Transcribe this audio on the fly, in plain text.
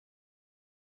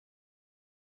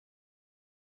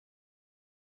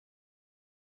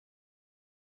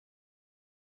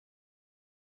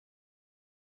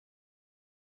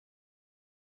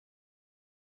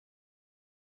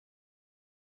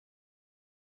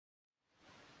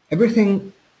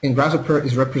Everything in Grasshopper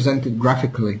is represented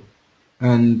graphically,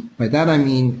 and by that I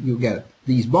mean you get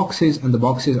these boxes, and the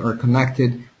boxes are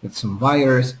connected with some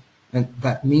wires, and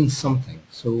that means something.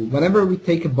 So whenever we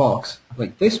take a box,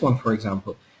 like this one for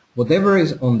example, whatever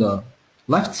is on the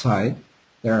left side,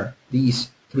 there are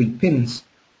these 3 pins.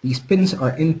 These pins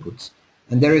are inputs,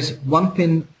 and there is one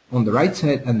pin on the right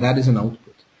side, and that is an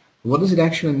output. What does it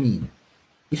actually mean?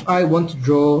 If I want to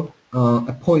draw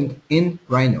a point in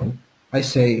Rhino, I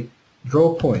say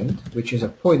draw point, which is a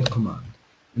point command,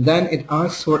 and then it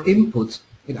asks for inputs.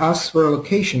 It asks for a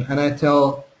location, and I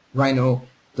tell Rhino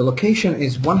the location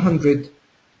is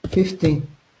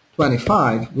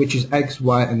 150.25, which is x,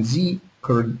 y, and z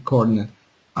coordinate.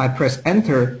 I press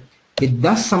enter. It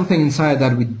does something inside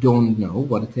that we don't know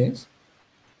what it is,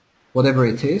 whatever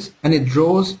it is, and it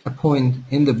draws a point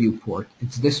in the viewport.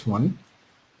 It's this one,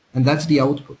 and that's the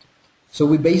output. So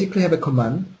we basically have a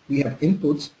command. We have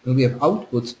inputs and we have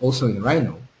outputs also in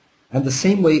Rhino, and the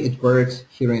same way it works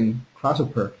here in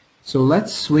Grasshopper. So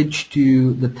let's switch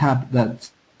to the tab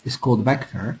that is called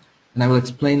vector, and I will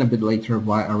explain a bit later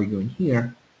why are we going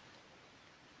here.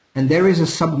 And there is a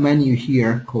submenu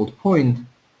here called point,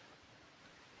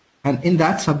 and in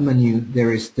that submenu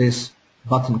there is this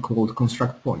button called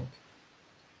construct point.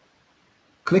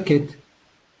 Click it,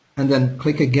 and then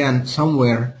click again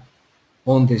somewhere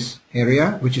on this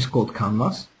area, which is called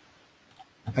canvas.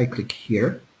 I click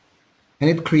here, and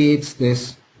it creates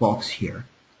this box here.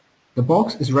 The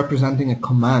box is representing a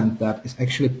command that is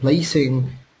actually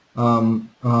placing,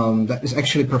 that is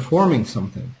actually performing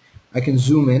something. I can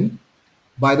zoom in.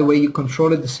 By the way, you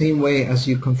control it the same way as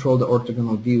you control the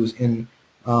orthogonal views in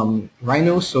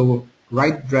Rhino. So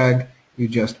right drag, you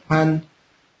just pan,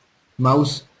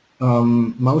 mouse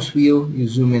wheel, you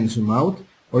zoom in, zoom out,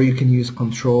 or you can use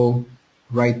control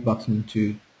right button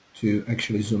to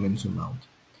actually zoom in, zoom out.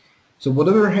 So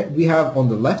whatever we have on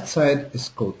the left side is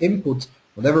called inputs.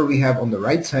 Whatever we have on the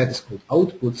right side is called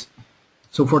outputs.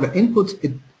 So for the inputs,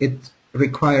 it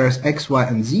requires x, y,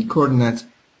 and z coordinates,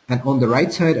 and on the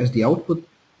right side as the output,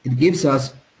 it gives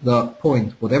us the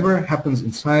point. Whatever happens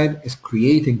inside is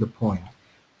creating the point.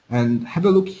 And have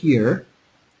a look here.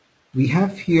 We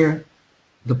have here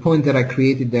the point that I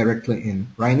created directly in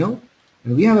Rhino,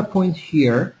 and we have a point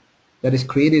here that is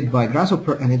created by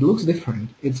Grasshopper, and it looks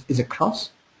different. It's a cross,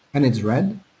 and it's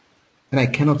red, and I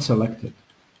cannot select it.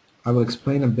 I will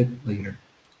explain a bit later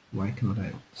why cannot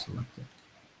I select it.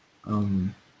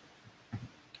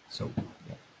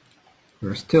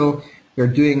 We're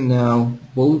doing now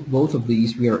both of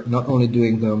these. We are not only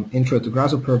doing the intro to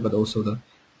Grasshopper, but also the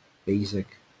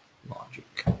basic logic,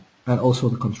 and also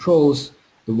the controls,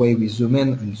 the way we zoom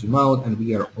in and zoom out, and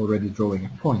we are already drawing a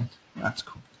point. That's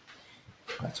cool.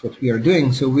 That's what we are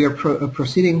doing. So we are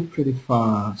proceeding pretty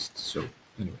fast. So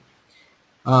anyway,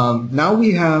 now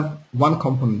we have one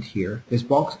component here. This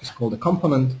box is called a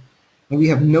component, and we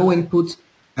have no inputs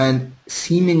and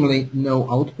seemingly no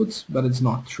outputs, but it's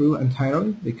not true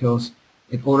entirely because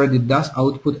it already does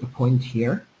output a point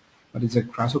here, but it's a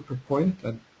Grasshopper point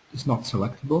that is not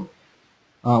selectable.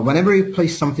 Whenever you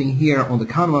place something here on the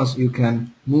canvas, you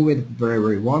can move it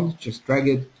wherever you want. Just drag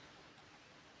it,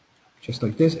 just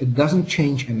like this. It doesn't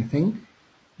change anything.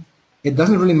 It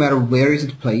doesn't really matter where is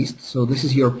it placed. So this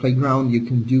is your playground. You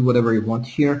can do whatever you want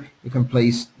here. You can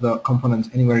place the components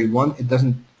anywhere you want. It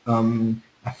doesn't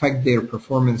affect their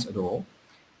performance at all.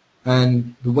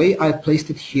 And the way I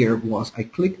placed it here was I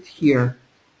clicked here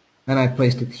and I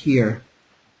placed it here.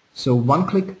 So one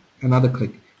click, another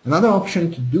click. Another option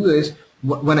to do this,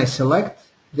 when I select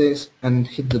this and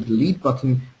hit the delete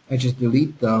button, I just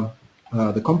delete the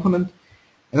component.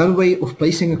 Another way of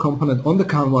placing a component on the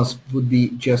canvas would be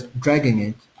just dragging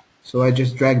it. So I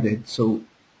just dragged it. So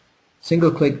single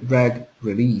click, drag,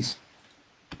 release.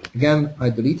 Again,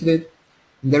 I deleted it.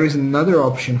 And there is another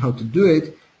option how to do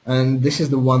it, and this is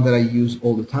the one that I use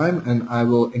all the time, and I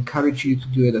will encourage you to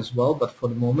do it as well, but for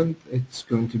the moment it's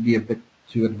going to be a bit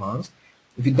too advanced.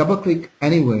 If you double click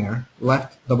anywhere,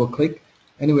 left double click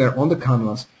anywhere on the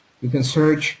canvas, you can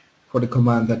search for the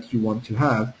command that you want to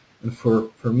have. And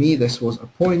for me this was a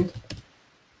point,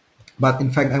 but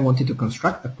in fact I wanted to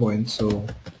construct a point, so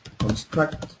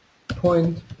construct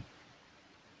point.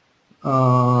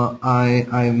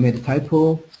 I made a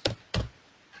typo.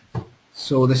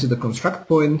 So this is the construct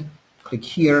point. Click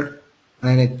here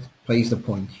and it places the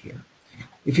point here.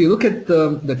 If you look at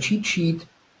the cheat sheet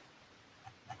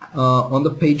on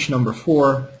the page number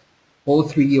 4, all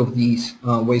three of these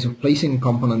ways of placing a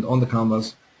component on the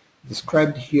canvas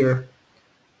described here.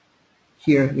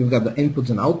 Here you've got the inputs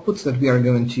and outputs that we are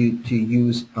going to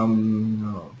use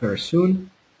very soon.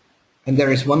 And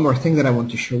there is one more thing that I want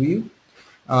to show you.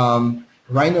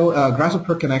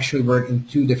 Grasshopper can actually work in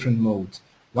two different modes.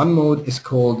 One mode is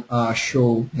called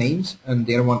show names, and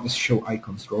the other one is show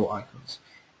icons, raw icons.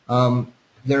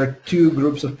 There are two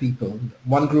groups of people.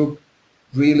 One group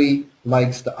really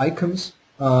likes the icons.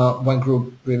 One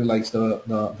group really likes the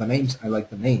names. I like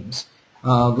the names.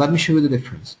 Let me show you the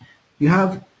difference. You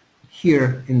have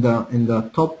here in the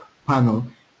top panel,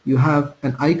 you have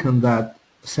an icon that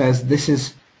says this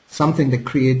is something that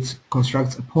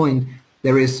constructs a point.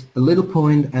 There is a little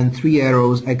point and three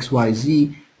arrows X, Y,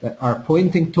 Z that are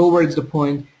pointing towards the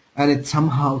point, and it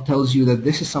somehow tells you that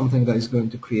this is something that is going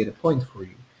to create a point for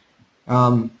you.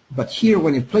 But here,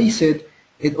 when you place it,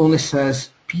 it only says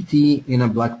PT in a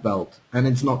black belt, and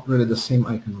it's not really the same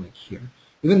icon like here.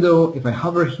 Even though if I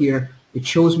hover here, it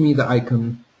shows me the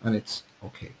icon, and it's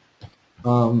okay.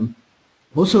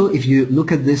 Also, if you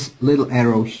look at this little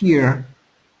arrow here,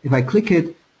 if I click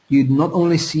it, you not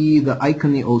only see the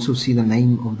icon, you also see the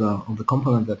name of the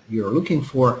component that you're looking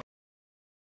for,